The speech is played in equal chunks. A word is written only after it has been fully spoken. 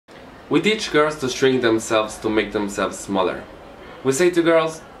We teach girls to shrink themselves to make themselves smaller. We say to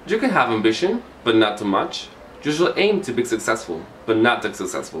girls, you can have ambition, but not too much. You should aim to be successful, but not too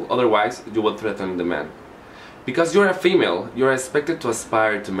successful, otherwise you will threaten the man. Because you're a female, you're expected to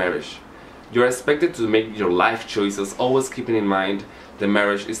aspire to marriage. You're expected to make your life choices, always keeping in mind that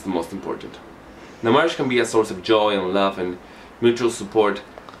marriage is the most important. Now, marriage can be a source of joy and love and mutual support,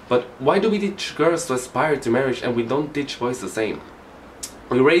 but why do we teach girls to aspire to marriage and we don't teach boys the same?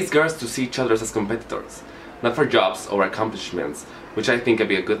 We raise girls to see each other as competitors, not for jobs or accomplishments, which I think can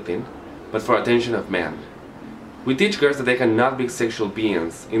be a good thing, but for attention of men. We teach girls that they cannot be sexual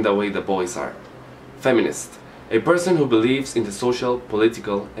beings in the way the boys are. Feminist, a person who believes in the social,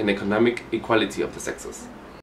 political, and economic equality of the sexes.